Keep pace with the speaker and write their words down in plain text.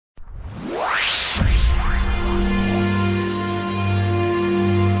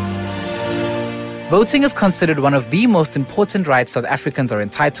Voting is considered one of the most important rights South Africans are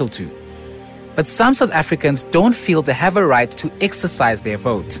entitled to. But some South Africans don't feel they have a right to exercise their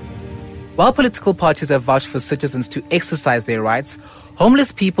vote. While political parties have vouched for citizens to exercise their rights,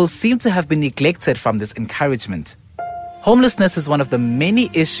 homeless people seem to have been neglected from this encouragement. Homelessness is one of the many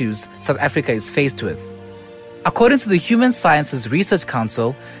issues South Africa is faced with. According to the Human Sciences Research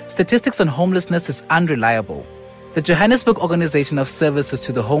Council, statistics on homelessness is unreliable. The Johannesburg Organization of Services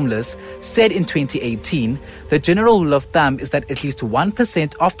to the Homeless said in 2018 the general rule of thumb is that at least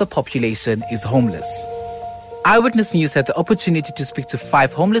 1% of the population is homeless. Eyewitness News had the opportunity to speak to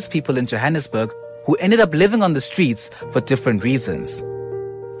 5 homeless people in Johannesburg who ended up living on the streets for different reasons.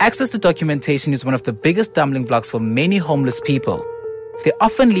 Access to documentation is one of the biggest stumbling blocks for many homeless people. They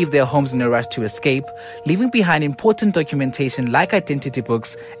often leave their homes in a rush to escape, leaving behind important documentation like identity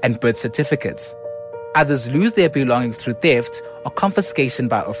books and birth certificates. Others lose their belongings through theft or confiscation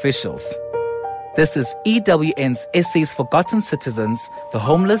by officials. This is EWN's Essays Forgotten Citizens, the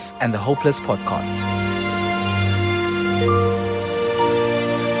Homeless and the Hopeless podcast.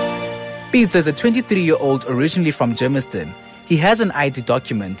 Beats is a 23-year-old originally from Germiston. He has an ID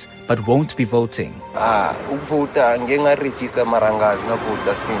document but won't be voting.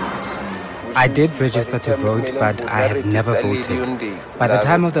 I did register to vote, but I have never voted. By the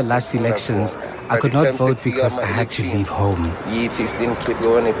time of the last elections, I could not vote because I had to leave home.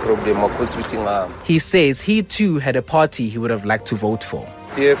 He says he too had a party he would have liked to vote for.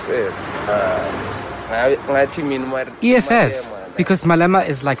 EFF, because Malema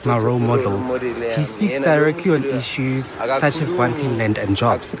is like my role model. He speaks directly on issues such as wanting land and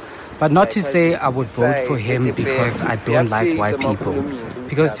jobs. But not to say I would vote for him because I don't like white people.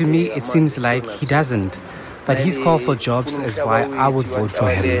 Because to me, it seems like he doesn't. But his call for jobs is why I would vote for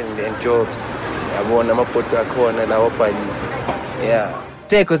him.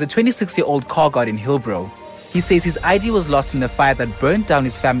 Deko is a 26-year-old car guard in Hillbrow. He says his ID was lost in the fire that burnt down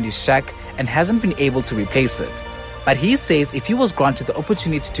his family's shack and hasn't been able to replace it. But he says if he was granted the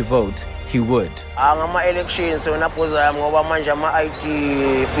opportunity to vote, he would.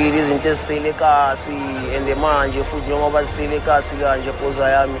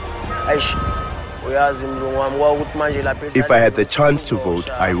 If I had the chance to vote,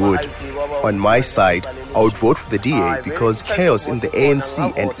 I would. On my side, I would vote for the DA because chaos in the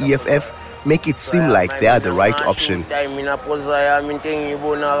ANC and EFF make it seem like they are the right option.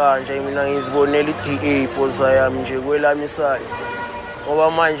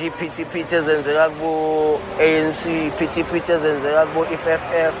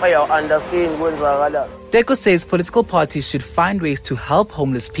 Deko says political parties should find ways to help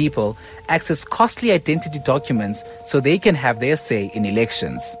homeless people access costly identity documents so they can have their say in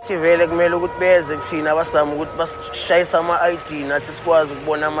elections.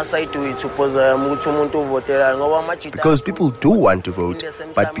 Because people do want to vote,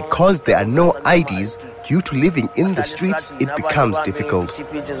 but because there are no IDs due to living in the streets, it becomes difficult.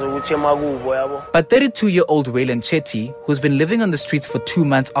 But 32-year-old Wayland Chetty, who's been living on the streets for 2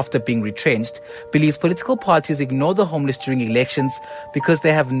 months after being retrenched, believes political parties ignore the homeless during elections because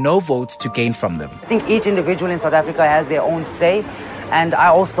they have no votes to gain from them. I think each individual in South Africa has their own say, and I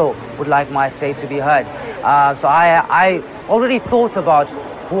also would like my say to be heard. So I already thought about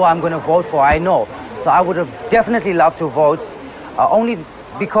who I'm going to vote for, I know. So I would have definitely loved to vote, only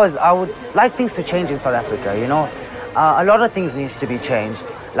because I would like things to change in South Africa, you know. A lot of things needs to be changed.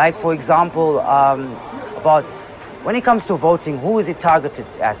 Like, for example, about when it comes to voting, who is it targeted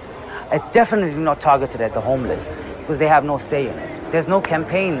at? It's definitely not targeted at the homeless because they have no say in it. There's no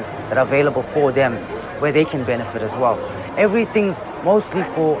campaigns that are available for them where they can benefit as well. Everything's mostly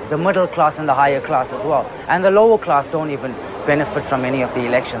for the middle class and the higher class as well. And the lower class don't even benefit from any of the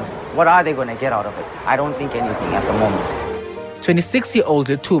elections. What are they going to get out of it? I don't think anything at the moment. 26-year-old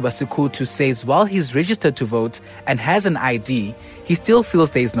Tuba Sukutu says while he's registered to vote and has an ID, he still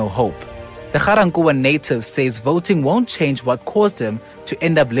feels there is no hope. The Garankuwa native says voting won't change what caused him to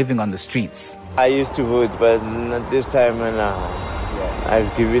end up living on the streets. I used to vote, but this time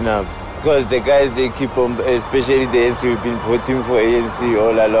I've given up. Because the guys, they keep on, especially the ANC, we've been voting for ANC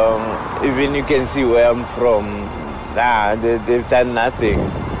all along. Even you can see where I'm from, they've done nothing.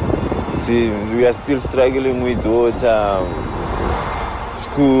 See, we are still struggling with water,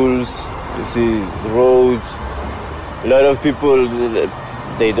 schools, you see, roads. A lot of people,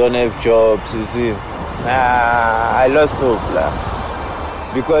 they don't have jobs, you see. I lost hope.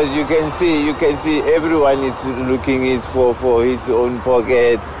 Because you can see everyone is looking it for his own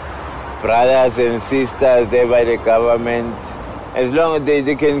pocket. Brothers and sisters there by the government. As long as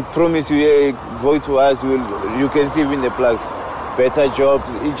they can promise you, vote for us, you can see in the plugs. better jobs,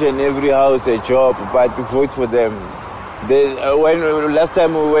 each and every house a job, but vote for them. Last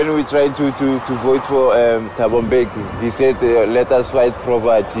time when we tried to vote for Thabo Mbeki, he said, let us fight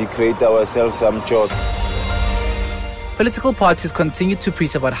poverty, create ourselves some jobs. Political parties continue to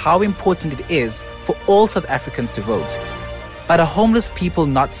preach about how important it is for all South Africans to vote. But are homeless people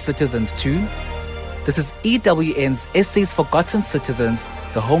not citizens too? This is EWN's Essays Forgotten Citizens,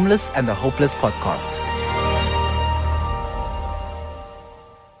 the Homeless and the Hopeless podcast.